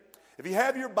If you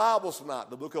have your Bibles tonight,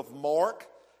 the book of Mark,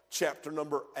 chapter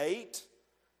number 8,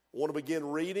 I want to begin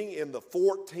reading in the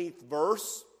 14th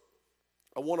verse.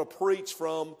 I want to preach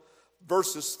from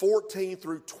verses 14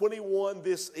 through 21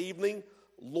 this evening,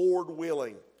 Lord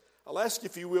willing. I'll ask you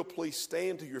if you will please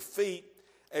stand to your feet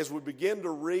as we begin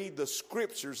to read the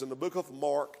scriptures in the book of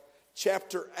Mark,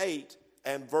 chapter 8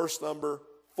 and verse number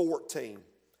 14.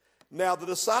 Now the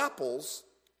disciples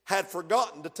had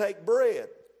forgotten to take bread.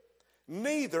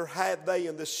 Neither had they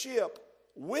in the ship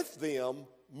with them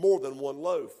more than one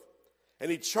loaf.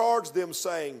 And he charged them,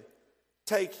 saying,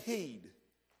 Take heed,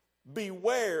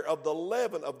 beware of the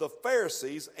leaven of the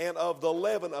Pharisees and of the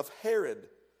leaven of Herod.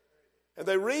 And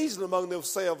they reasoned among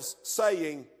themselves,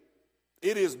 saying,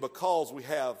 It is because we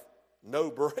have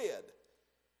no bread.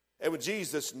 And when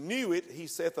Jesus knew it, he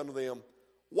saith unto them,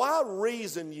 Why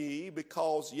reason ye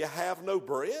because ye have no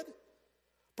bread?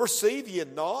 Perceive ye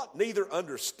not, neither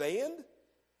understand?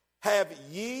 Have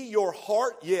ye your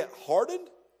heart yet hardened?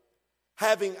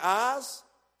 Having eyes,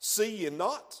 see ye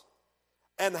not?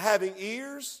 And having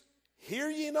ears, hear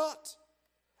ye not?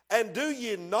 And do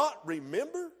ye not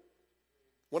remember?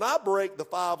 When I break the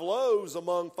 5 loaves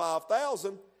among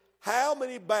 5,000, how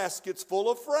many baskets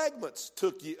full of fragments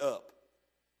took ye up?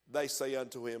 They say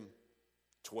unto him,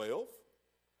 12.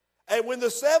 And when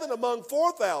the 7 among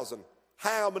 4,000,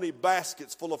 how many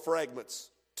baskets full of fragments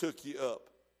took ye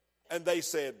up? And they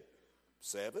said,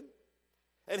 7.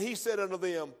 And he said unto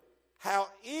them, How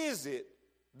is it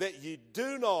that ye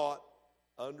do not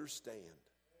understand?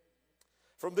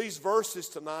 From these verses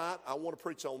tonight, I want to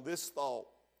preach on this thought,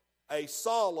 a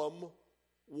solemn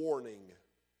warning.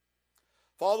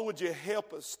 Father, would you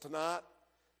help us tonight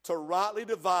to rightly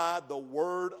divide the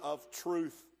word of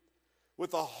truth,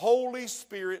 with the Holy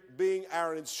Spirit being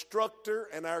our instructor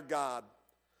and our guide.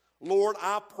 Lord,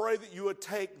 I pray that you would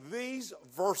take these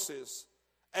verses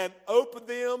and open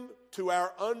them to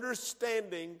our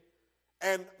understanding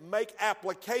and make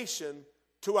application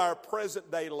to our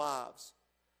present day lives.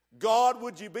 God,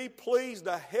 would you be pleased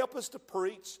to help us to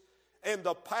preach in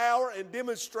the power and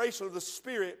demonstration of the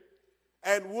Spirit,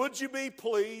 and would you be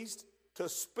pleased to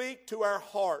speak to our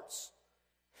hearts?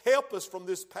 Help us from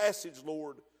this passage,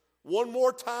 Lord. One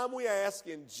more time we ask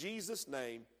in Jesus'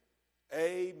 name,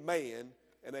 amen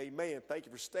and amen. Thank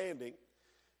you for standing.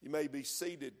 You may be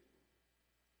seated.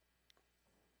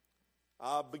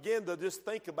 I began to just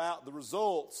think about the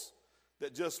results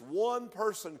that just one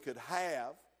person could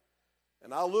have,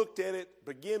 and I looked at it,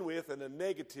 begin with, in a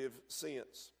negative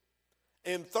sense.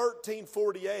 In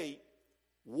 1348,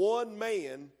 one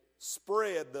man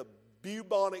spread the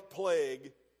bubonic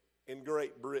plague in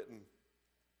Great Britain.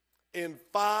 In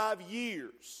 5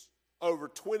 years, over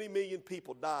 20 million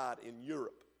people died in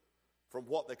Europe from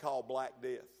what they call Black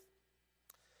Death.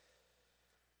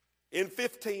 In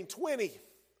 1520,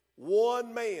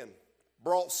 one man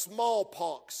brought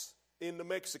smallpox into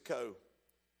Mexico,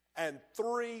 and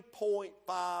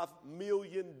 3.5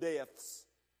 million deaths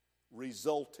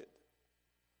resulted.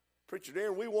 Preacher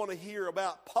Darren, we want to hear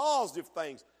about positive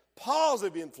things,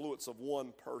 positive influence of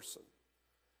one person.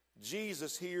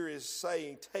 Jesus here is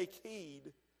saying, take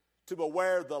heed to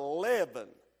beware the leaven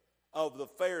of the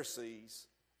Pharisees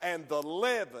and the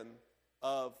leaven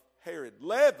of Herod.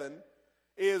 Leaven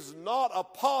is not a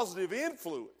positive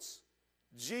influence.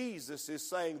 Jesus is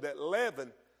saying that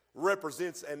leaven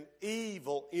represents an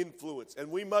evil influence, and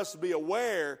we must be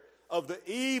aware of the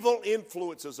evil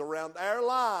influences around our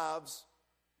lives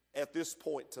at this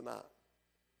point tonight.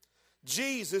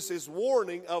 Jesus is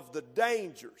warning of the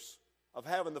dangers of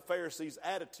having the Pharisees'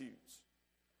 attitudes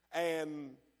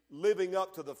and living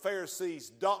up to the Pharisees'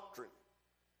 doctrine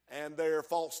and their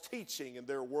false teaching and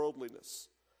their worldliness.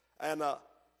 And I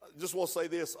just want to say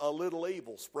this, a little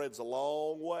evil spreads a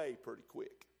long way pretty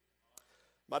quick.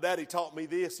 My daddy taught me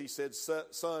this. He said,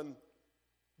 son,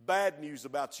 bad news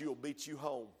about you will beat you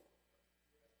home.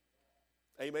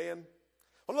 Amen.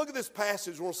 Well, look at this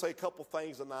passage. I want to say a couple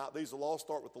things tonight. These will all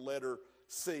start with the letter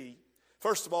C.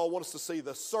 First of all, I want us to see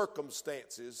the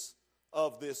circumstances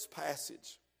of this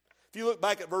passage. If you look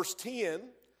back at verse 10,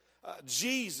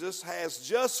 Jesus has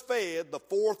just fed the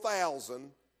 4,000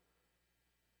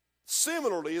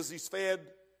 similarly as he's fed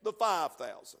the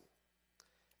 5,000.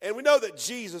 And we know that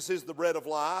Jesus is the bread of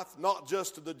life, not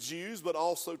just to the Jews, but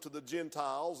also to the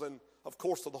Gentiles and, of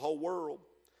course, to the whole world.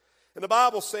 And the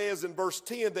Bible says in verse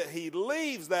 10 that he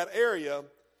leaves that area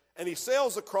and he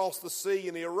sails across the sea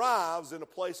and he arrives in a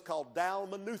place called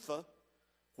Dalmanutha,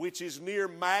 which is near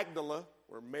Magdala,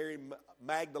 where Mary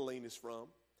Magdalene is from.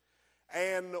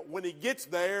 And when he gets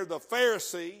there, the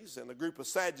Pharisees and a group of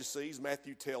Sadducees,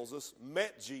 Matthew tells us,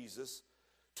 met Jesus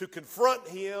to confront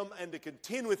him and to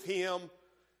contend with him.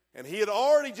 And he had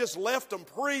already just left them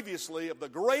previously of the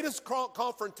greatest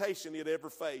confrontation he had ever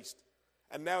faced.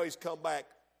 And now he's come back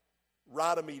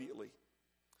right immediately.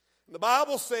 And the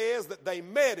Bible says that they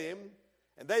met him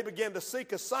and they began to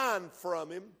seek a sign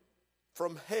from him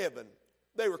from heaven.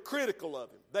 They were critical of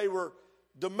him. They were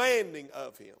demanding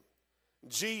of him.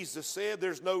 Jesus said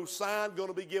there's no sign going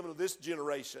to be given to this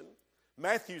generation.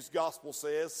 Matthew's gospel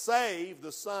says, save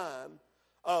the sign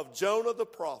of Jonah the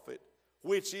prophet,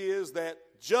 which is that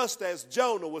just as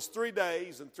Jonah was 3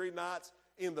 days and 3 nights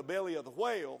in the belly of the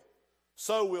whale,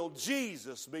 so will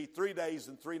Jesus be 3 days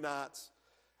and 3 nights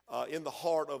in the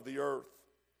heart of the earth.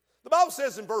 The Bible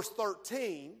says in verse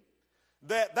 13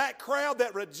 that crowd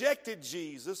that rejected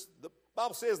Jesus, the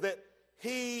Bible says that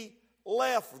he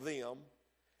left them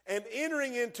and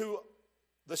entering into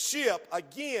the ship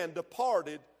again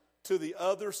departed to the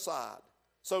other side.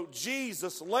 So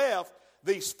Jesus left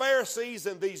these Pharisees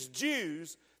and these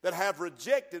Jews that have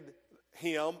rejected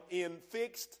him in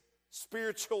fixed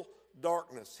spiritual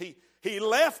darkness. He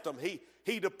left them.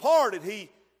 He departed.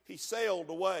 He sailed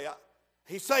away.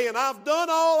 He's saying, I've done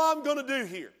all I'm going to do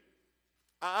here.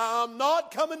 I'm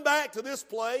not coming back to this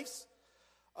place.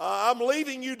 I'm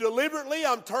leaving you deliberately.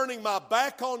 I'm turning my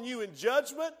back on you in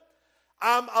judgment.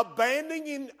 I'm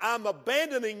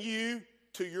abandoning you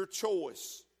to your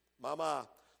choice. My.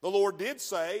 The Lord did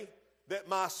say that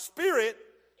my spirit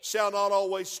shall not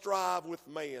always strive with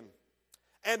man.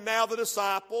 And now the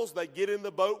disciples, they get in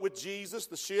the boat with Jesus,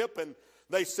 the ship, and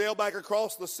they sail back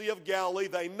across the Sea of Galilee.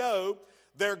 They know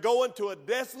they're going to a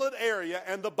desolate area,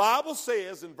 and the Bible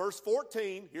says in verse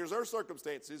 14, here's our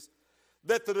circumstances,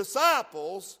 that the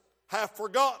disciples have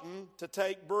forgotten to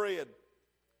take bread.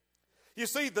 You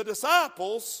see, the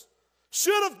disciples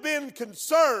should have been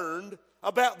concerned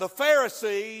about the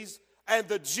Pharisees and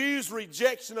the Jews'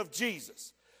 rejection of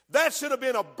Jesus. That should have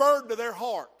been a burden to their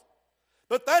heart.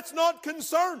 But that's not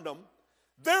concerned them.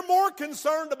 They're more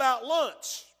concerned about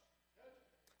lunch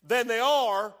than they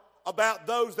are about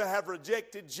those that have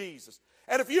rejected Jesus.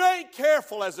 And if you ain't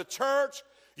careful as a church,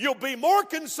 you'll be more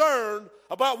concerned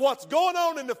about what's going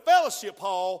on in the fellowship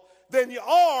hall than you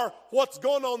are what's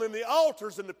going on in the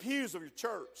altars and the pews of your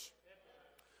church.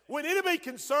 We need to be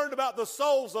concerned about the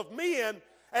souls of men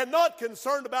and not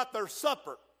concerned about their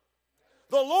supper.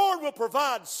 The Lord will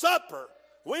provide supper.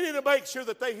 We need to make sure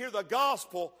that they hear the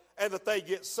gospel and that they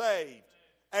get saved.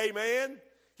 Amen?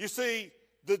 You see,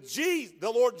 the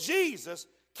Lord Jesus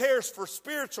cares for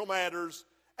spiritual matters,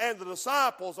 and the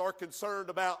disciples are concerned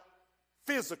about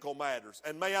physical matters.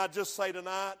 And may I just say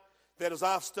tonight that as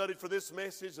I've studied for this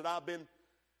message, that I've been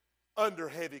under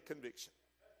heavy conviction.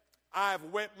 I have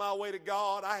went my way to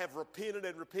God. I have repented,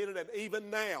 and even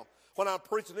now, when I'm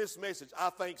preaching this message,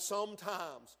 I think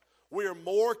sometimes we are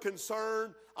more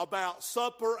concerned about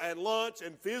supper and lunch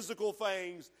and physical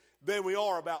things than we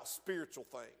are about spiritual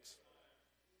things.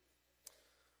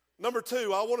 Number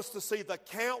 2, I want us to see the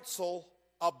counsel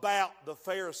about the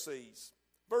Pharisees.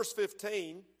 Verse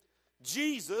 15,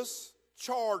 Jesus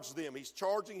charged them. He's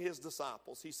charging his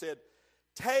disciples. He said,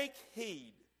 take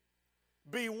heed.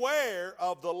 Beware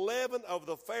of the leaven of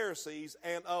the Pharisees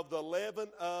and of the leaven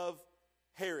of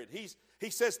Herod. He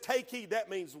says, take heed.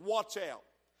 That means watch out.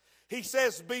 He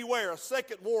says, beware. A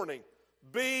second warning.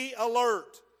 Be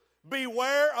alert.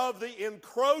 Beware of the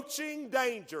encroaching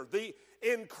danger, the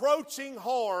encroaching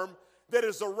harm that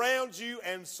is around you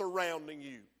and surrounding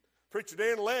you. Preacher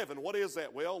Dan, leaven, what is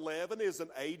that? Well, leaven is an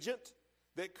agent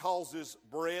that causes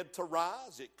bread to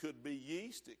rise. It could be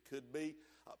yeast. It could be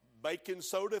baking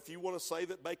soda. If you want to say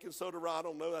that baking soda, I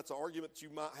don't know. That's an argument you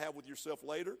might have with yourself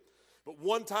later. But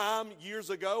one time, years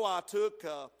ago, I took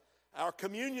our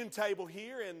communion table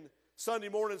here in Sunday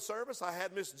morning service. I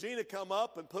had Miss Gina come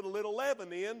up and put a little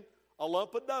leaven in a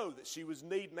lump of dough that she was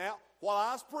kneading out while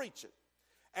I was preaching.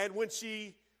 And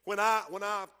when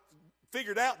I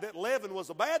figured out that leaven was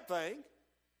a bad thing,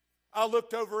 I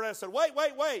looked over and I said,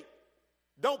 wait.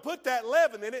 Don't put that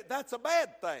leaven in it. That's a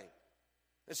bad thing.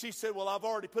 And she said, well, I've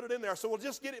already put it in there. I said, well,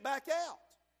 just get it back out.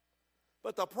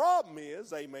 But the problem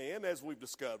is, amen, as we've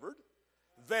discovered,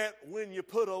 that when you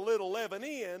put a little leaven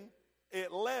in,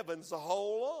 it leavens the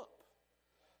whole lump.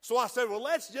 So I said, well,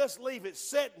 let's just leave it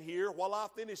sitting here while I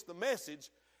finish the message,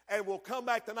 and we'll come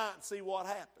back tonight and see what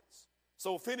happens.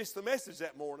 So we'll finish the message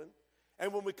that morning,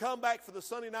 and when we come back for the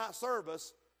Sunday night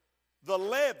service, the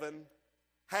leaven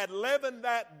had leavened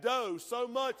that dough so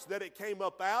much that it came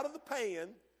up out of the pan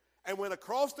and went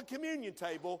across the communion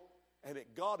table, and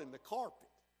it got in the carpet.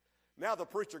 Now the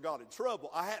preacher got in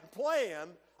trouble. I hadn't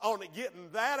planned on it getting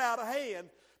that out of hand,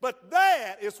 but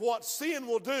that is what sin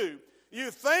will do. You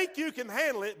think you can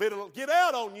handle it, but it'll get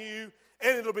out on you,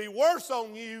 and it'll be worse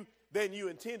on you than you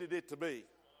intended it to be.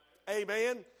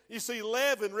 Amen? You see,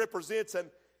 leaven represents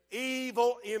an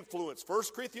evil influence.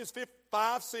 1 Corinthians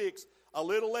 5:6, a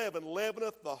little leaven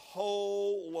leaveneth the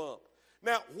whole lump.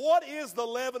 Now, what is the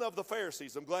leaven of the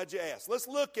Pharisees? I'm glad you asked. Let's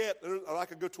look at, or I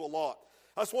could go to a lot.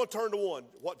 I just want to turn to one,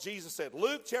 what Jesus said.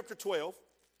 Luke chapter 12.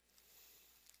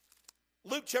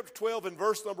 Luke chapter 12 and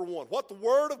verse number 1. What the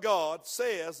Word of God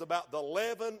says about the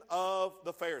leaven of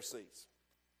the Pharisees.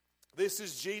 This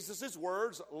is Jesus'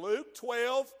 words, Luke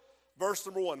 12, verse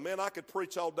number 1. Man, I could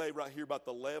preach all day right here about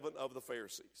the leaven of the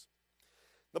Pharisees.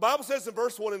 The Bible says in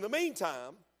verse 1, in the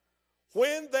meantime,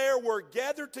 when there were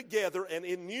gathered together an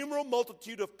innumerable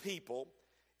multitude of people,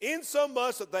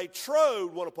 insomuch that they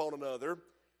trode one upon another,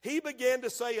 he began to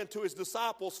say unto his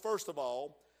disciples, first of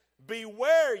all,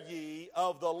 beware ye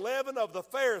of the leaven of the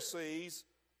Pharisees,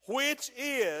 which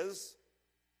is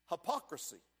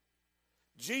hypocrisy.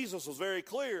 Jesus was very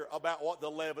clear about what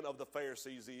the leaven of the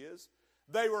Pharisees is.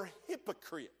 They were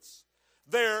hypocrites.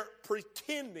 They're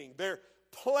pretending. They're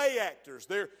play actors.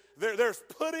 They're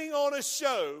putting on a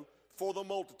show for the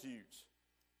multitudes.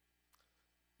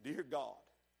 Dear God,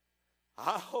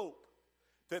 I hope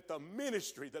that the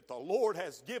ministry that the Lord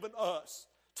has given us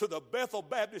to the Bethel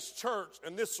Baptist Church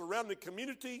and this surrounding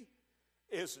community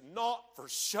is not for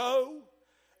show,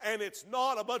 and it's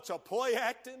not a bunch of play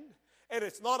acting, and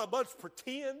it's not a bunch of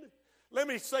pretend. Let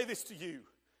me say this to you.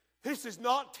 This is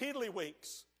not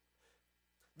tiddlywinks.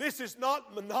 This is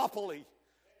not Monopoly.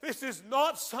 This is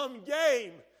not some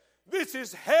game. This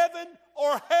is heaven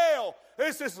or hell.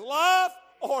 This is life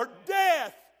or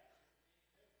death.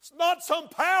 It's not some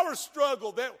power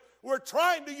struggle that we're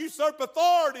trying to usurp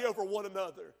authority over one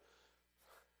another.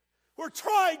 We're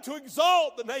trying to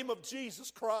exalt the name of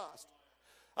Jesus Christ.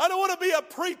 I don't want to be a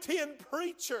pretend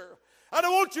preacher. I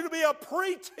don't want you to be a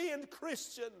pretend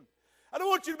Christian. I don't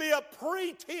want you to be a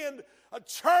pretend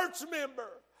church member.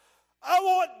 I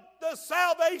want the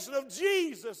salvation of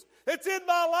Jesus that's in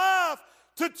my life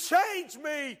to change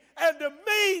me and to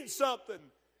mean something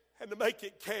and to make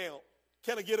it count.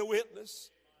 Can I get a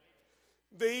witness?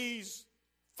 These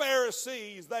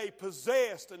Pharisees, they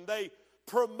possessed and they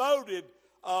promoted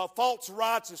false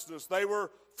righteousness. They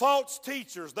were false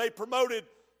teachers. They promoted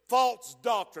false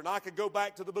doctrine. I could go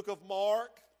back to the book of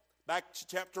Mark, back to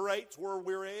chapter 8 is where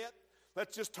we're at.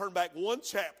 Let's just turn back one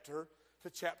chapter to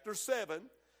chapter 7.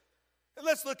 And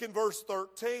let's look in verse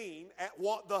 13 at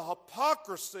what the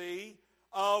hypocrisy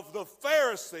of the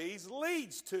Pharisees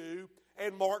leads to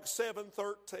in Mark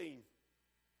 7:13.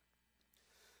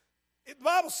 The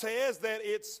Bible says that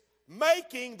it's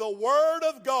making the word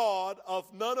of God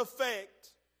of none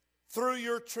effect through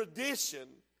your tradition,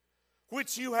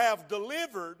 which you have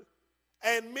delivered,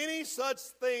 and many such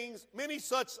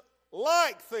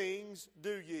like things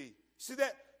do ye. See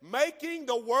that? Making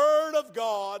the word of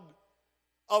God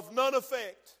of none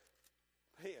effect.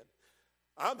 Man,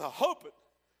 I'm hoping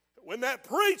that when that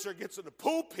preacher gets in the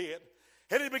pulpit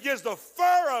and he begins to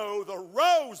furrow the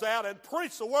rows out and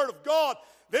preach the word of God,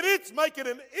 that it's making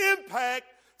an impact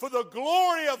for the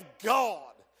glory of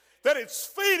God, that it's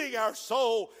feeding our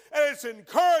soul and it's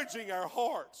encouraging our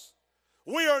hearts.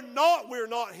 We're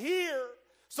not here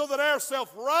so that our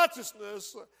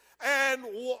self-righteousness and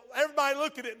everybody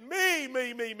looking at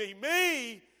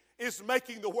me is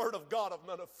making the word of God of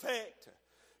none effect.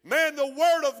 Man, the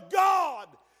word of God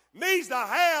needs to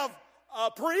have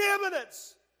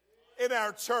preeminence in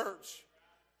our church.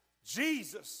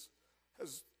 Jesus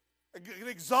has an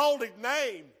exalted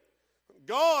name.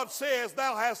 God says,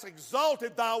 thou hast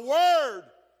exalted thy word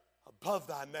above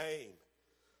thy name.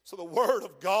 So the word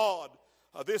of God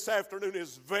this afternoon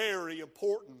is very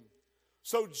important.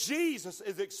 So Jesus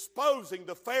is exposing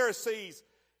the Pharisees'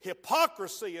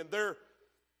 hypocrisy and their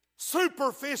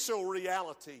superficial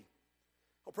reality.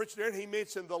 I'll preach there, and he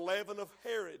mentioned the leaven of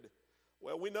Herod.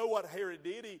 Well, we know what Herod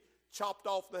did. He chopped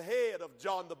off the head of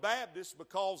John the Baptist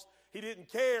because he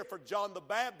didn't care for John the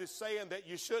Baptist saying that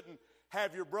you shouldn't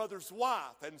have your brother's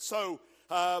wife. And so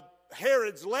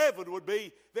Herod's leaven would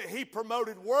be that he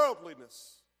promoted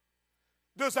worldliness.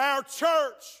 Does our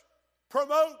church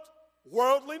promote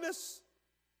worldliness?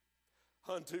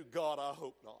 Unto God, I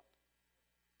hope not.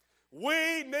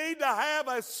 We need to have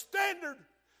a standard,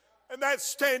 and that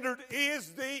standard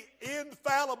is the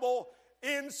infallible,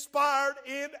 inspired,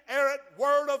 inerrant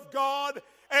Word of God,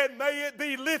 and may it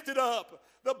be lifted up.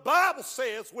 The Bible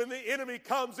says when the enemy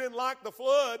comes in like the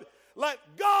flood, like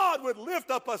God would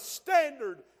lift up a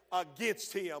standard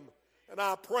against him. And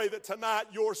I pray that tonight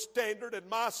your standard and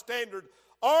my standard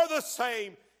are the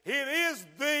same. It is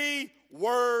the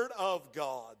Word of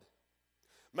God.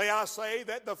 May I say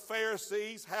that the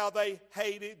Pharisees, how they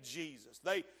hated Jesus.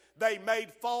 They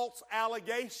made false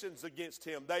allegations against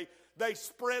him. They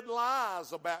spread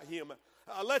lies about him.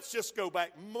 Let's just go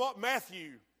back.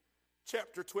 Matthew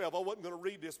chapter 12. I wasn't going to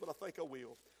read this, but I think I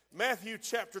will. Matthew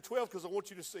chapter 12, because I want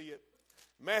you to see it.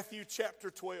 Matthew chapter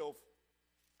 12.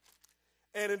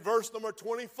 And in verse number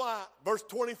 25, verse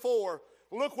 24,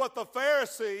 look what the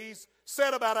Pharisees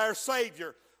said about our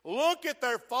Savior. Look at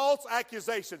their false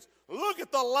accusations. Look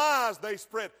at the lies they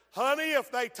spread. Honey,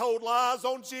 if they told lies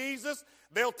on Jesus,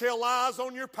 they'll tell lies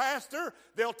on your pastor.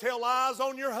 They'll tell lies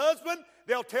on your husband.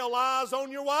 They'll tell lies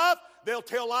on your wife. They'll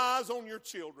tell lies on your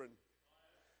children.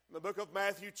 In the book of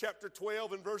Matthew chapter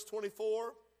 12 and verse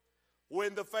 24,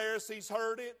 when the Pharisees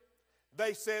heard it,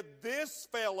 they said, this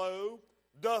fellow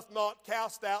doth not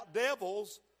cast out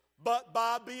devils, but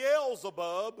by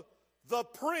Beelzebub, the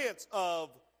prince of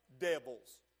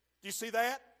devils. Do you see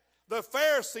that? The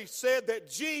Pharisees said that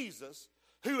Jesus,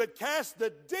 who had cast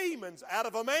the demons out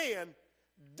of a man,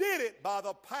 did it by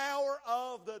the power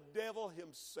of the devil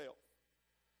himself.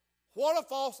 What a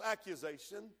false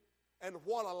accusation and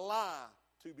what a lie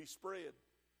to be spread.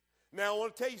 Now I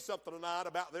want to tell you something tonight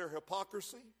about their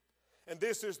hypocrisy, and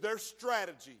this is their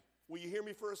strategy. Will you hear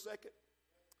me for a second?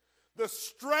 The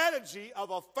strategy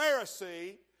of a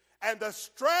Pharisee and the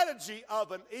strategy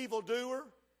of an evildoer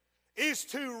is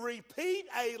to repeat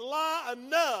a lie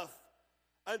enough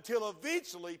until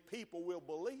eventually people will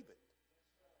believe it.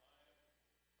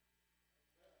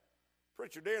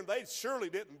 Preacher Darren, they surely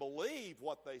didn't believe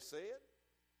what they said.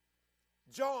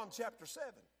 John chapter 7.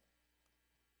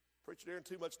 Preacher Darren,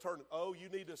 too much turning. Oh, you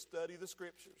need to study the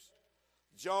scriptures.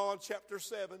 John chapter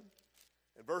 7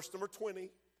 and verse number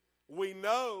 20. We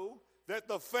know that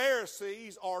the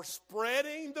Pharisees are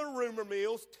spreading the rumor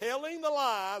mills, telling the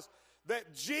lies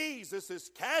that Jesus is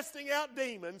casting out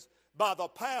demons by the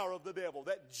power of the devil.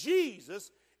 That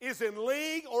Jesus is in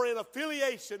league or in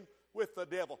affiliation with the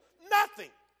devil. Nothing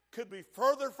could be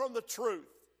further from the truth.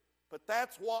 But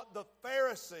that's what the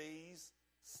Pharisees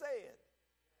said.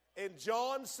 In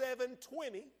John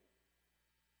 7:20,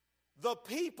 the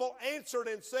people answered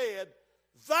and said,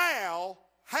 thou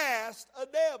hast a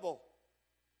devil.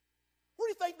 Where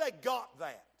do you think they got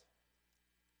that?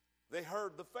 They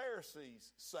heard the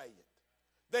Pharisees say it.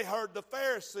 They heard the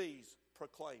Pharisees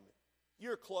proclaim it.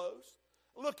 You're close.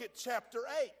 Look at chapter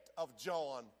 8 of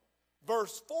John,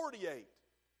 verse 48.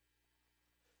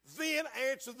 Then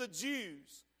answered the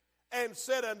Jews and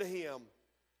said unto him,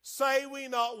 say we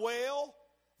not well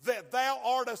that thou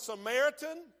art a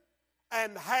Samaritan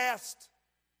and hast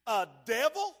a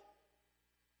devil?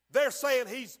 They're saying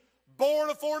he's born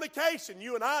of fornication.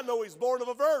 You and I know he's born of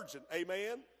a virgin.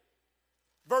 Amen.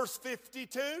 Verse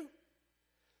 52.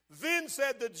 Then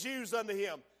said the Jews unto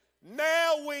him,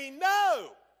 now we know.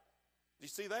 Do you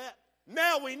see that?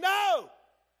 Now we know.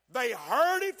 They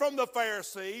heard it from the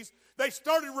Pharisees. They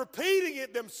started repeating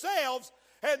it themselves.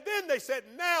 And then they said,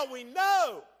 now we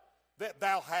know that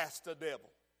thou hast a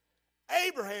devil.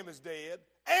 Abraham is dead,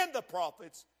 and the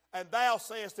prophets, and thou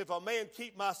sayest, if a man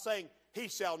keep my saying, he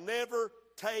shall never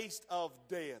taste of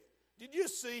death. Did you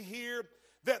see here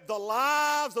that the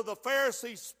lies of the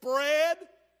Pharisees spread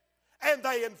and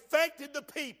they infected the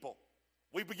people?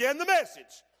 We began the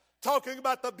message talking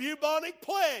about the bubonic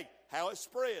plague, how it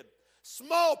spread.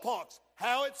 Smallpox,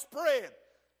 how it spread.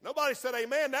 Nobody said,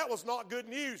 amen, that was not good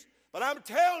news. But I'm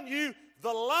telling you,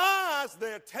 the lies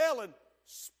they're telling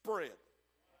spread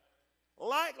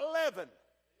like leaven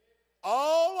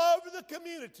all over the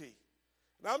community.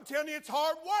 And I'm telling you, it's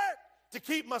hard work to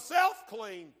keep myself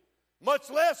clean, much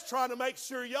less trying to make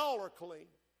sure y'all are clean.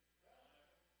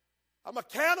 I'm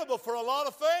accountable for a lot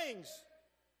of things.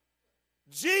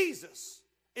 Jesus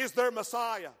is their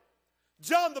Messiah.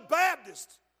 John the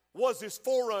Baptist was his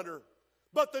forerunner.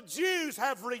 But the Jews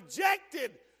have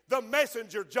rejected the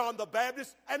messenger, John the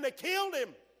Baptist, and they killed him.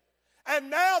 And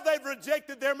now they've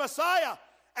rejected their Messiah,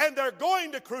 and they're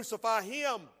going to crucify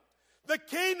him. The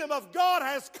kingdom of God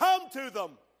has come to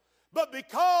them. But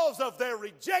because of their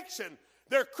rejection,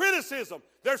 their criticism,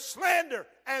 their slander,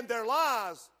 and their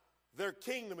lies, their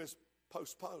kingdom is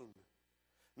postponed.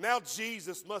 Now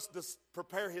Jesus must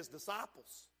prepare his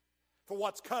disciples for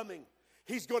what's coming.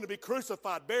 He's going to be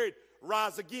crucified, buried,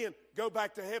 rise again, go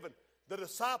back to heaven. The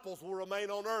disciples will remain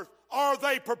on earth. Are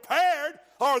they prepared?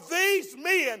 Are these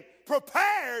men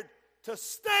prepared to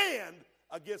stand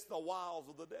against the wiles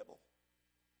of the devil?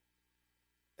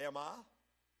 Am I?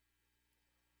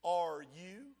 Are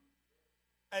you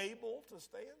able to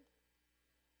stand?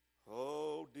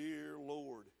 Oh, dear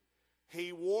Lord.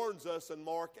 He warns us in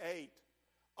Mark 8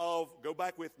 of, go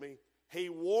back with me, he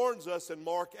warns us in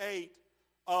Mark 8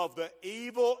 of the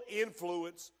evil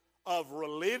influence of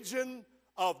religion,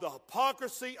 of the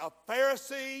hypocrisy of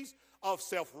Pharisees, of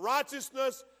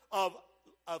self-righteousness, of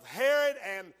Herod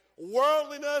and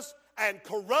worldliness and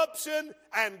corruption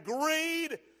and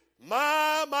greed.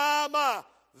 My.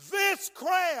 This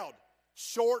crowd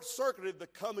short-circuited the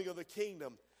coming of the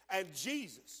kingdom. And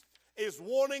Jesus is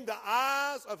wanting the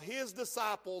eyes of his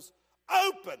disciples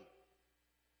open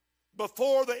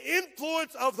before the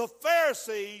influence of the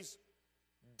Pharisees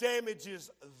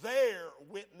damages their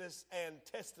witness and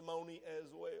testimony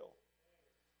as well.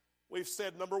 We've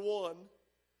said, number one,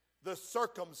 the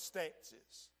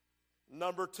circumstances.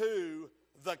 Number two,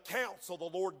 the counsel the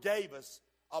Lord gave us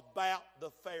about the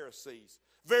Pharisees.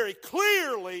 Very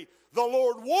clearly, the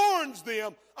Lord warns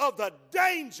them of the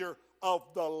danger of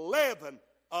the leaven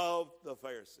of the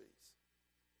Pharisees.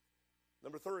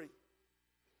 Number three,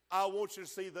 I want you to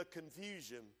see the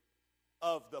confusion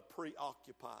of the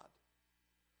preoccupied.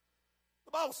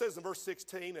 The Bible says in verse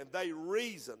 16, and they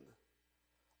reasoned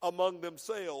among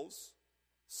themselves,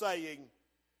 saying,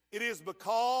 it is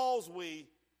because we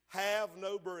have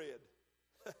no bread.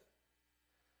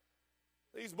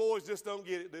 These boys just don't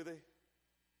get it, do they?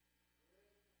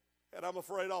 And I'm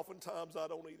afraid oftentimes I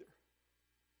don't either.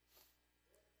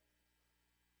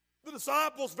 The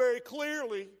disciples very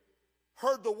clearly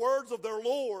heard the words of their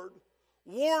Lord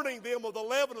warning them of the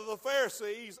leaven of the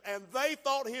Pharisees, and they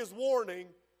thought his warning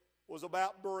was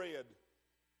about bread.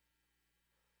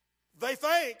 They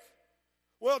think,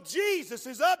 well, Jesus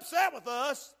is upset with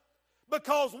us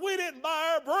because we didn't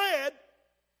buy our bread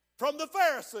from the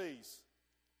Pharisees.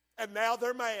 And now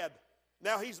they're mad.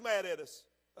 Now he's mad at us.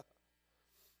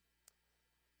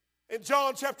 In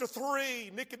John chapter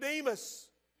 3, Nicodemus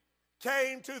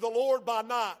came to the Lord by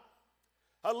night,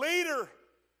 a leader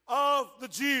of the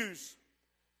Jews.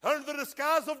 Under the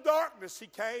disguise of darkness he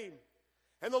came.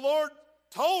 And the Lord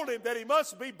told him that he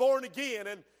must be born again.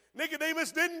 And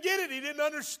Nicodemus didn't get it. He didn't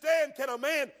understand. Can a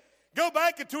man go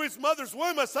back into his mother's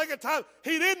womb a second time?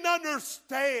 He didn't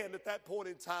understand at that point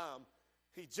in time.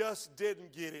 He just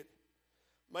didn't get it.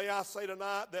 May I say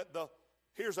tonight that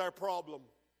here's our problem.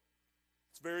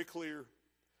 It's very clear.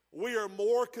 We are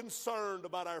more concerned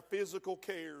about our physical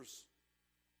cares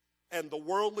and the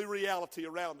worldly reality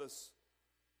around us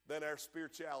than our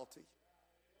spirituality.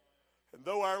 And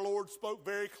though our Lord spoke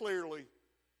very clearly,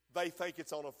 they think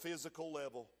it's on a physical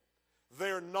level.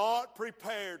 They're not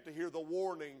prepared to hear the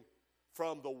warning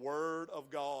from the Word of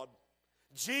God.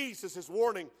 Jesus is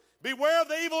warning, beware of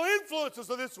the evil influences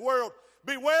of this world.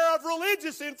 Beware of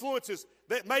religious influences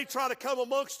that may try to come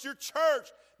amongst your church.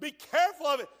 Be careful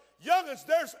of it. Youngins,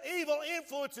 there's evil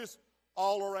influences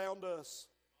all around us.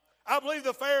 I believe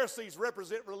the Pharisees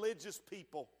represent religious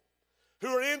people who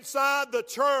are inside the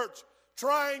church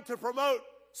trying to promote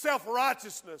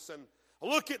self-righteousness and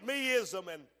look-at-meism,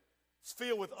 and it's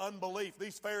filled with unbelief.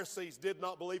 These Pharisees did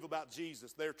not believe about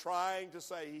Jesus. They're trying to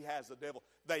say he has a devil.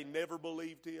 They never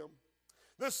believed him.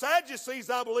 The Sadducees,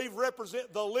 I believe,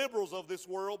 represent the liberals of this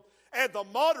world and the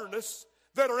modernists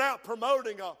that are out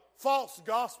promoting a false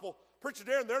gospel. Preacher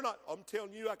Darren, they're not, I'm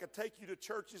telling you, I could take you to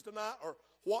churches tonight, or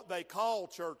what they call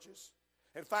churches.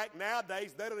 In fact,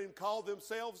 nowadays, they don't even call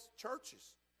themselves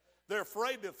churches. They're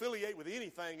afraid to affiliate with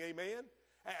anything, amen?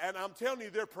 And I'm telling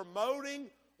you, they're promoting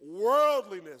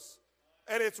worldliness.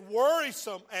 And it's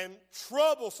worrisome and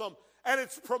troublesome. And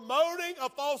it's promoting a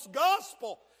false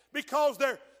gospel because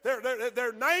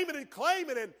they're naming and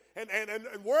claiming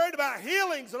and worried about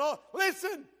healings and all.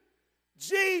 Listen,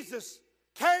 Jesus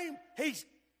came, he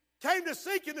came to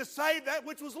seek and to save that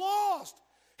which was lost.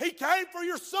 He came for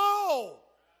your soul.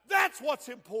 That's what's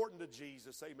important to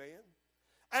Jesus, amen.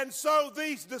 And so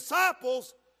these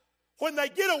disciples, when they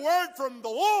get a word from the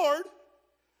Lord,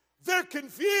 they're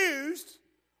confused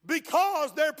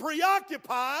because they're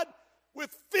preoccupied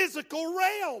with physical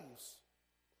realms.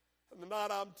 And tonight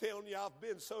I'm telling you, I've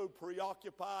been so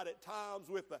preoccupied at times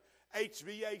with the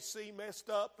HVAC messed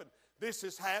up, and this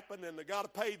has happened, and I got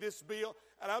to pay this bill.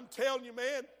 And I'm telling you,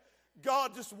 man,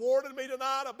 God just warned me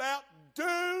tonight about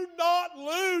do not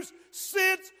lose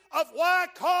sense of why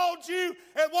I called you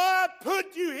and why I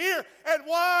put you here and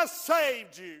why I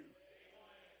saved you.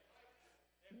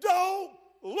 Don't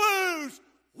lose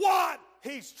what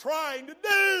he's trying to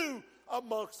do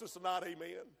amongst us tonight,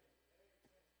 amen.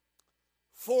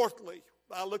 Fourthly,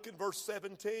 I look in verse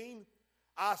 17,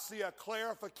 I see a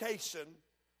clarification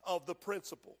of the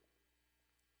principle.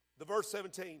 The verse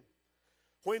 17,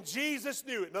 when Jesus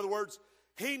knew it, in other words,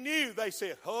 he knew, they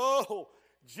said, oh,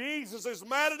 Jesus is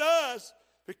mad at us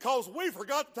because we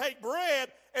forgot to take bread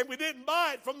and we didn't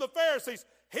buy it from the Pharisees.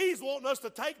 He's wanting us to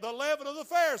take the leaven of the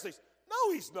Pharisees.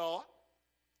 No, he's not.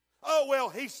 Oh, well,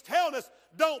 he's telling us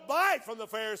don't buy it from the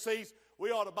Pharisees.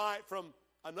 We ought to buy it from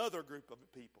another group of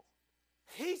people.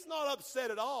 He's not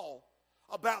upset at all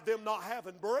about them not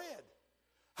having bread.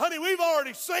 Honey, we've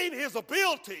already seen his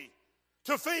ability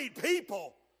to feed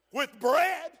people with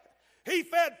bread. He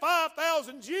fed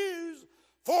 5,000 Jews,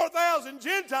 4,000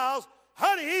 Gentiles.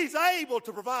 Honey, he's able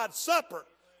to provide supper.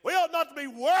 We ought not to be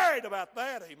worried about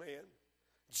that, amen.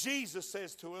 Jesus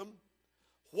says to him,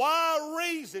 why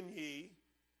reason ye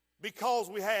because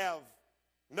we have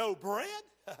no bread?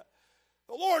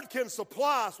 The Lord can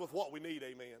supply us with what we need,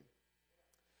 amen.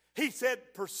 He said,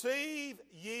 perceive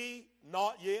ye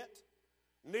not yet,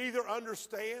 neither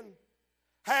understand?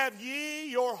 Have ye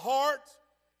your heart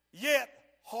yet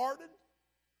hardened?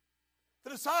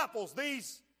 The disciples,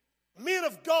 these men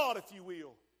of God, if you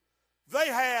will, they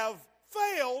have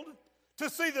failed to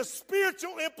see the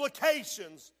spiritual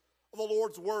implications of the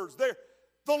Lord's words. The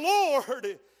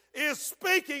Lord is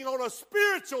speaking on a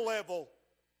spiritual level,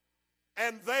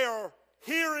 and they are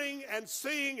hearing and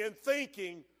seeing and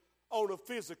thinking on a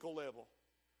physical level.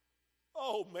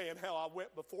 Oh man, how I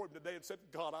went before him today and said,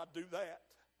 God, I do that.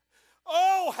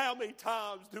 Oh, how many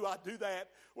times do I do that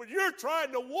when you're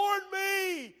trying to warn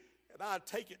me and I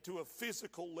take it to a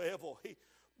physical level.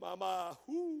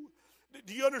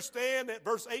 Do you understand that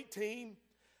verse 18,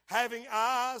 having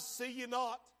eyes see ye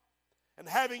not, and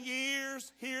having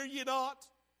ears hear ye not,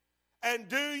 and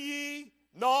do ye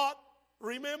not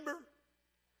remember?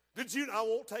 I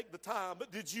won't take the time,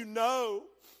 but did you know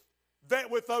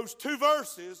that with those two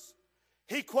verses,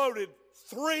 he quoted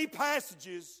 3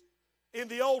 passages in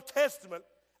the Old Testament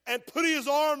and put his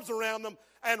arms around them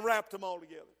and wrapped them all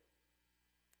together?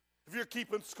 If you're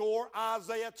keeping score,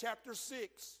 Isaiah chapter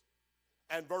 6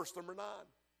 and verse number 9.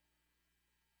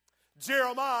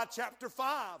 Jeremiah chapter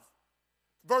 5,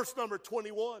 verse number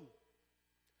 21.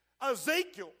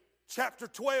 Ezekiel chapter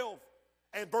 12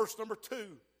 and verse number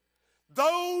 2.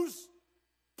 Those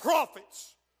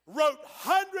prophets wrote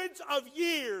hundreds of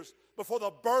years before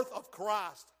the birth of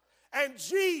Christ. And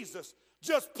Jesus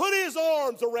just put his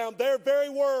arms around their very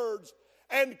words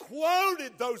and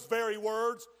quoted those very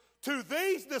words to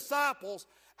these disciples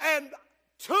and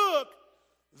took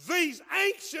these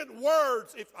ancient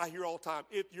words. If I hear all the time,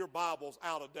 if your Bible's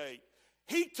out of date.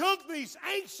 He took these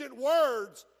ancient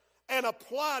words and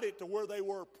applied it to where they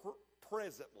were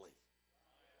presently.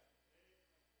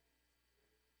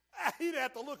 He'd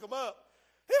have to look them up.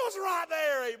 He was right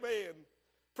there, amen.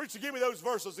 Preacher, give me those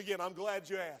verses again. I'm glad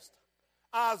you asked.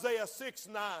 Isaiah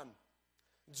 6:9,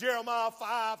 Jeremiah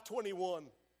 5:21,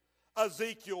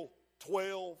 Ezekiel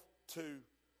 12:2.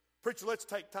 Preacher, let's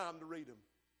take time to read them.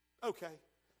 Okay,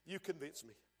 you convince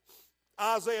me.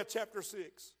 Isaiah chapter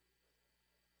 6.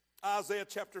 Isaiah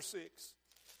chapter 6,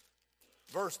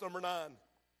 verse number 9.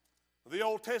 The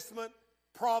Old Testament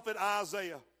prophet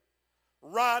Isaiah,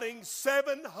 writing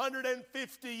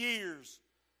 750 years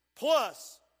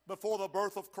plus before the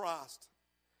birth of Christ.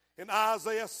 In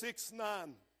Isaiah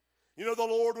 6:9, you know, the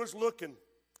Lord was looking.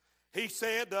 He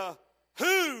said,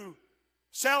 who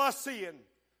shall I send?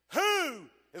 Who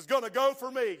is going to go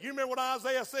for me? You remember what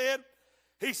Isaiah said?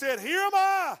 He said, here am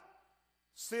I,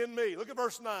 send me. Look at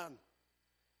verse 9.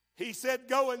 He said,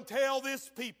 go and tell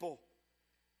this people,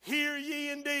 hear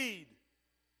ye indeed,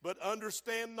 but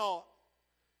understand not.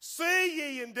 See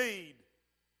ye indeed,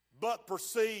 but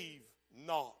perceive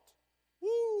not.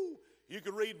 Woo! You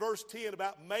could read verse 10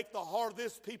 about make the heart of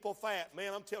this people fat.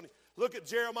 Man, I'm telling you. Look at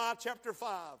Jeremiah chapter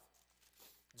 5.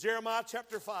 Jeremiah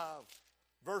chapter 5,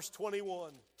 verse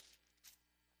 21.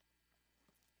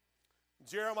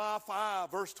 Jeremiah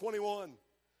 5, verse 21.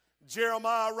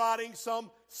 Jeremiah writing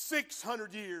some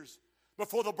 600 years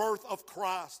before the birth of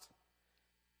Christ.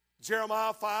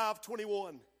 Jeremiah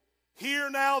 5:21. Hear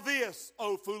now this,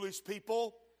 O foolish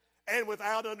people, and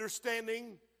without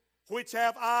understanding, which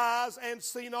have eyes and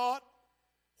see not,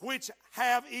 which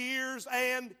have ears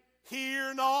and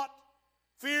hear not.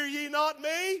 Fear ye not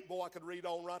me? Boy, I could read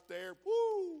on right there.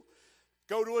 Woo!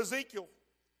 Go to Ezekiel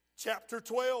chapter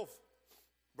 12,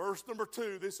 verse number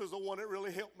 2. This is the one that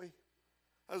really helped me.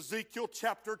 Ezekiel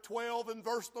chapter 12 and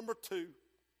verse number 2.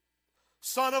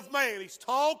 Son of man, he's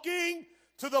talking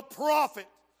to the prophet.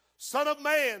 Son of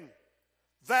man,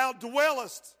 thou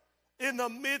dwellest in the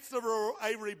midst of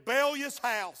a rebellious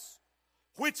house,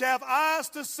 which have eyes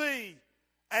to see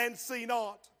and see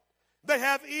not. They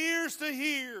have ears to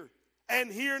hear and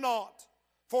hear not,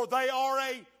 for they are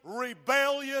a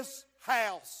rebellious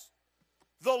house.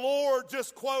 The Lord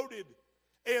just quoted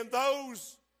in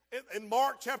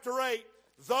Mark chapter 8,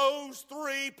 those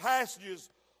 3 passages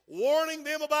warning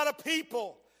them about a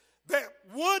people that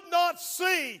would not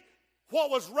see what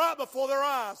was right before their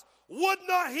eyes, would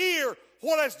not hear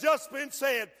what has just been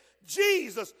said.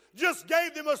 Jesus just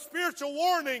gave them a spiritual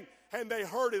warning, and they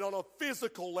heard it on a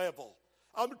physical level.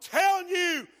 I'm telling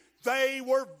you, they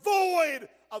were void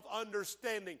of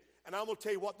understanding. And I'm going to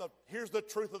tell you what, here's the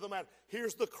truth of the matter.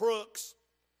 Here's the crux.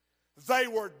 They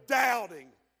were doubting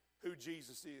who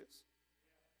Jesus is.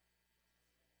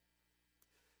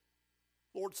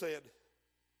 Lord said,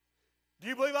 do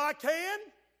you believe I can?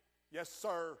 Yes,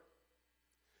 sir.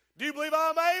 Do you believe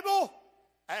I'm able?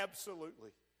 Absolutely.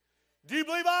 Do you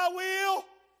believe I will?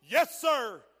 Yes,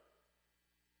 sir.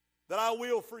 That I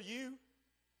will for you?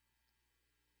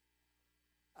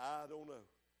 I don't know.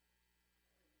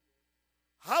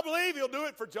 I believe he'll do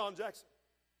it for John Jackson.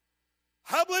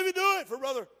 I believe he'll do it for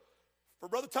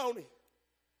Brother Tony.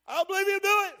 I believe he'll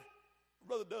do it for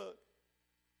Brother Doug.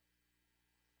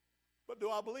 But do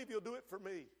I believe he'll do it for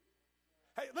me?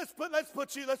 Hey, let's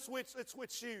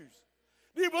switch shoes.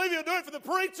 Do you believe he'll do it for the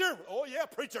preacher? Oh yeah,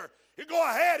 preacher. You go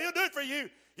ahead, he'll do it for you.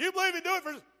 You believe he'll do it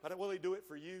for, but will he do it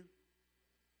for you?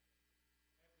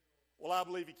 Well, I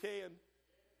believe he can.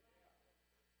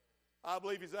 I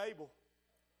believe he's able.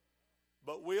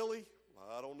 But will he?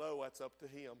 Well, I don't know. That's up to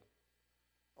him.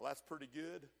 Well, that's pretty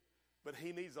good. But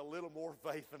he needs a little more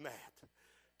faith than that.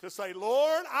 To say,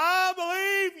 Lord, I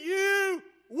believe you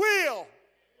will.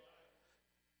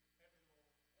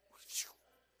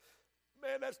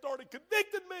 Man, that started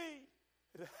convicting me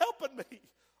and helping me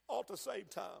all at the same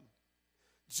time.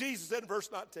 Jesus said in verse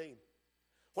 19,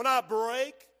 when I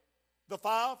break the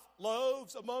 5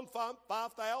 loaves among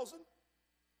 5,000,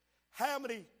 how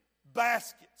many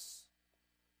baskets?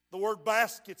 The word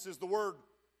baskets is the word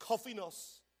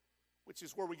kophinos, which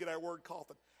is where we get our word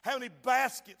coffin. How many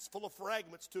baskets full of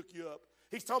fragments took you up?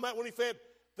 He's talking about when he fed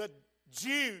the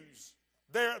Jews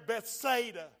there at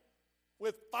Bethsaida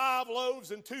with 5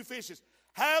 loaves and 2 fishes.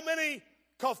 How many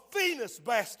kophinos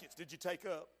baskets did you take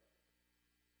up?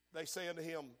 They say unto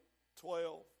him,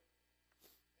 12.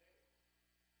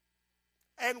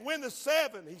 And when the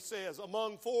 7, he says,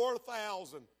 among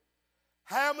 4,000,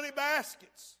 how many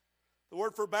baskets? The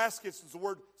word for baskets is the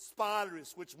word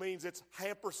spiderus, which means it's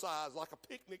hamper size, like a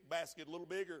picnic basket, a little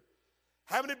bigger.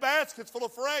 How many baskets full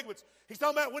of fragments? He's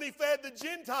talking about when he fed the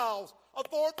Gentiles of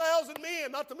 4,000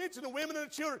 men, not to mention the women and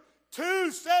the children.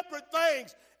 2 separate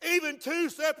things, even 2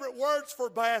 separate words for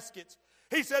baskets.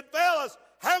 He said, fellas,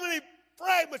 how many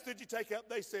fragments did you take up?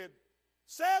 They said,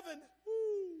 7.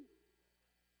 Woo.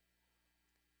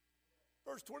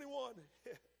 Verse 21.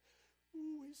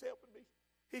 Ooh, he's helping me.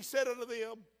 He said unto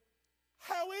them,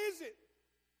 how is it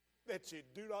that you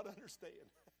do not understand?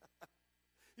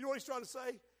 You know what he's trying to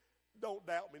say? Don't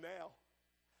doubt me now.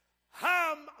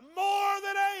 I'm more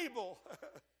than able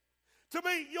to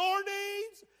meet your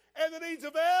needs and the needs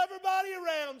of everybody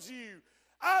around you.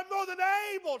 I'm more than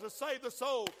able to save the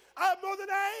soul. I'm more than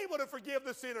able to forgive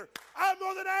the sinner. I'm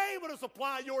more than able to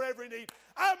supply your every need.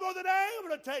 I'm more than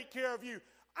able to take care of you.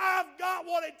 I've got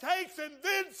what it takes and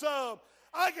then some.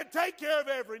 I can take care of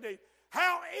every need.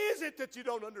 How is it that you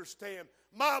don't understand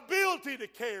my ability to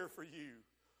care for you?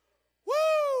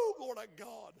 Woo! Lord our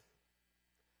God.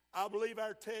 I believe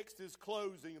our text is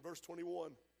closing in verse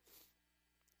 21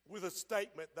 with a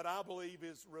statement that I believe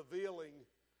is revealing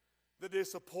the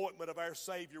disappointment of our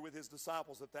Savior with his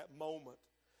disciples at that moment.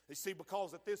 You see,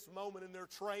 because at this moment in their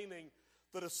training,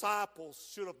 the disciples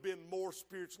should have been more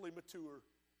spiritually mature.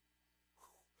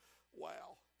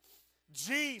 Wow.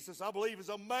 Jesus, I believe, is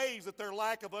amazed at their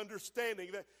lack of understanding,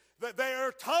 that they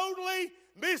are totally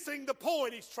missing the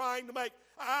point he's trying to make.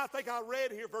 I think I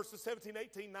read here verses 17,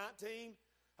 18, 19.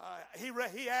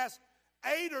 He asked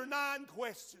 8 or 9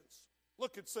 questions.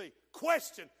 Look and see.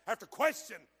 Question after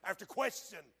question after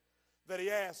question that he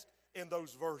asked in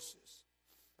those verses.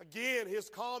 Again, his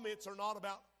comments are not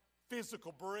about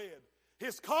physical bread.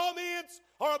 His comments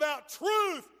are about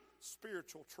truth,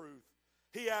 spiritual truth.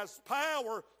 He has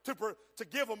power to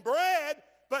give them bread,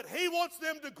 but he wants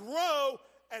them to grow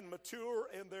and mature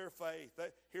in their faith.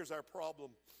 Here's our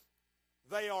problem.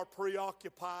 They are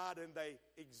preoccupied and they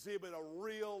exhibit a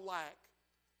real lack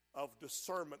of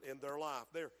discernment in their life.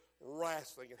 They're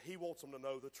wrestling, and he wants them to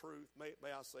know the truth. May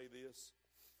I say this?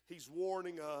 He's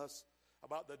warning us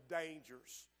about the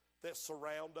dangers that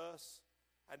surround us.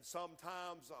 And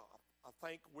sometimes I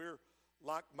think we're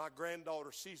like my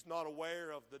granddaughter. She's not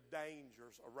aware of the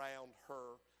dangers around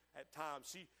her at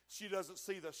times. She doesn't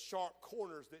see the sharp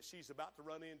corners that she's about to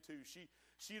run into.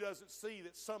 She doesn't see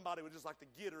that somebody would just like to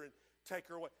get her and take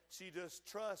her away. She just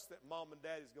trusts that mom and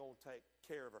daddy's going to take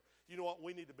care of her. You know what?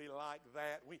 We need to be like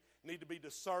that. We need to be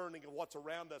discerning of what's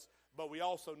around us, but we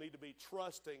also need to be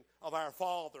trusting of our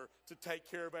Father to take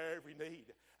care of our every need.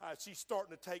 She's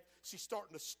starting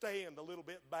to stand a little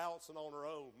bit, balancing on her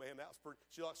own. Man, that was pretty.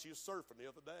 She was surfing the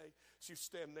other day. She was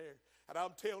standing there, and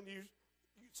I'm telling you,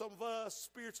 some of us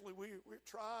spiritually, we're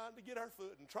trying to get our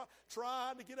foot and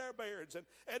trying to get our bearings, and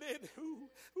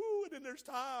then there's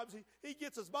times he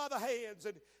gets us by the hands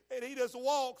and he just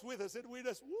walks with us, and we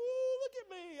just, look at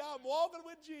me, I'm walking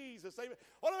with Jesus. Amen.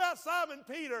 What about Simon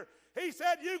Peter? He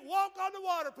said, you walk on the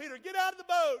water, Peter. Get out of the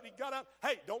boat. He got out.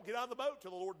 Hey, don't get out of the boat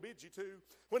till the Lord bids you to.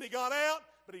 When he got out,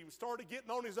 but he started getting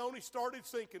on his own, he started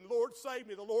sinking. Lord, save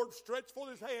me. The Lord stretched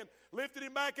forth his hand, lifted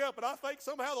him back up, and I think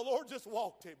somehow the Lord just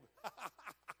walked him.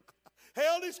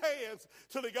 Held his hands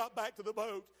till he got back to the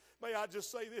boat. May I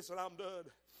just say this, and I'm done.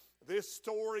 This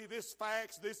story, this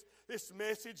facts, this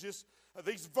message,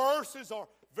 these verses are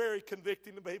very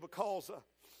convicting to me, because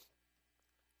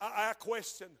I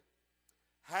question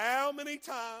how many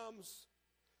times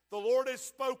the Lord has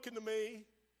spoken to me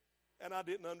and I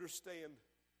didn't understand.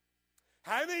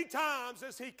 How many times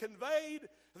has he conveyed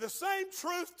the same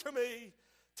truth to me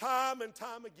time and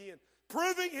time again,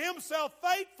 proving himself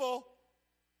faithful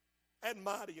and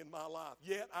mighty in my life.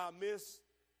 Yet I miss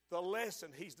the lesson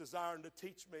he's desiring to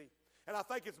teach me. And I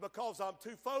think it's because I'm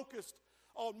too focused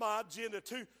on my agenda,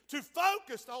 too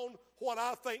focused on what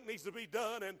I think needs to be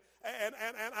done, and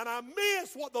I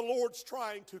miss what the Lord's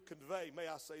trying to convey. May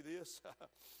I say this?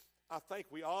 I think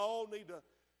we all need to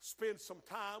spend some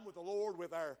time with the Lord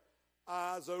with our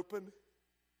eyes open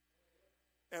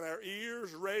and our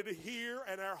ears ready to hear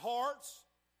and our hearts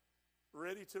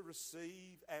ready to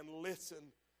receive and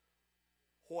listen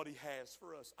what he has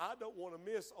for us. I don't want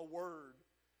to miss a word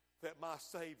that my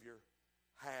Savior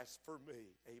has for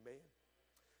me. Amen.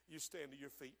 You stand to your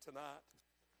feet tonight.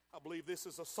 I believe this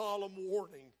is a solemn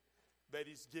warning that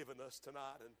he's given us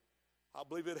tonight, and I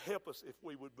believe it'd help us if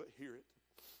we would but hear it.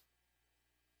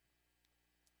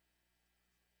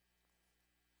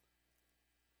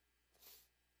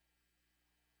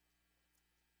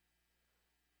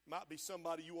 Might be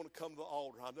somebody you want to come to the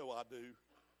altar. I know I do.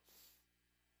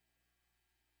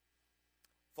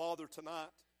 Father, tonight,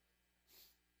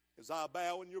 as I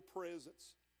bow in your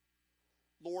presence,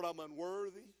 Lord, I'm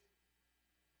unworthy.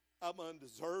 I'm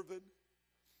undeserving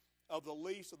of the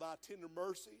least of thy tender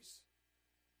mercies,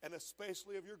 and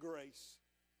especially of your grace.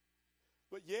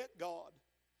 But yet, God,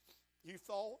 you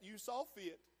saw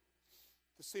fit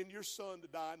to send your Son to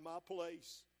die in my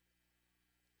place.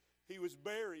 He was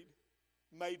buried,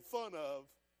 made fun of,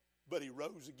 but he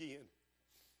rose again.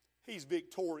 He's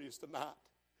victorious tonight.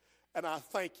 And I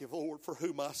thank you, Lord, for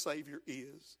who my Savior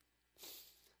is.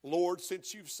 Lord,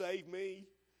 since you've saved me,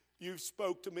 you've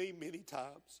spoke to me many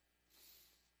times.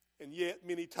 And yet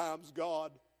many times,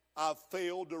 God, I've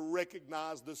failed to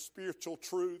recognize the spiritual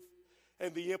truth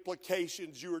and the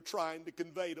implications you are trying to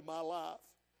convey to my life.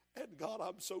 And God,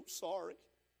 I'm so sorry.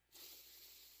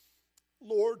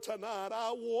 Lord, tonight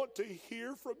I want to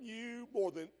hear from you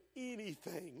more than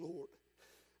anything, Lord.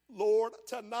 Lord,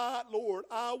 tonight, Lord,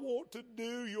 I want to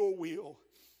do your will.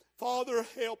 Father,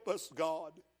 help us,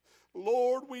 God.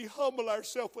 Lord, we humble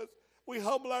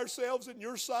ourselves in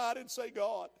your sight and say,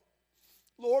 God,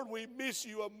 Lord, we miss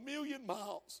you a million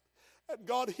miles. And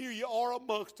God, here you are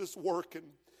amongst us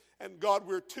working. And God,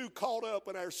 we're too caught up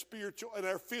in our spiritual and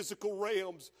our physical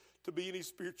realms to be any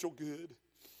spiritual good.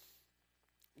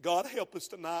 God, help us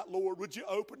tonight, Lord. Would you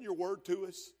open your word to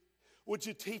us? Would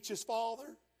you teach us,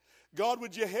 Father? God,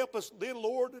 would you help us then,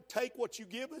 Lord, to take what you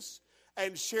give us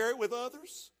and share it with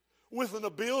others with an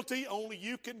ability only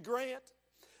you can grant,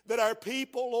 that our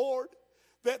people, Lord,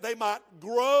 that they might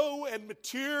grow and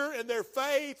mature in their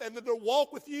faith and in their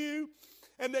walk with you,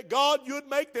 and that, God, you would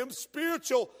make them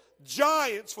spiritual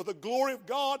giants for the glory of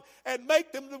God and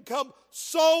make them become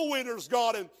soul winners,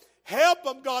 God, and help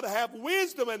them, God, to have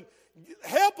wisdom and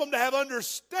help them to have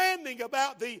understanding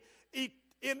about the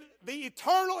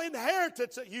eternal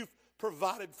inheritance that you've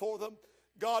provided for them.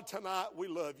 God, tonight we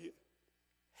love you.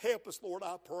 Help us, Lord,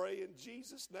 I pray in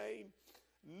Jesus' name,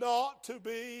 not to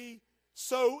be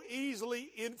so easily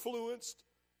influenced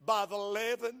by the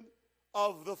leaven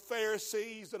of the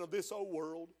Pharisees and of this old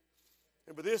world.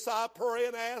 And for this I pray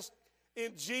and ask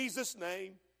in Jesus'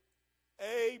 name,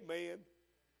 amen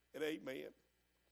and amen.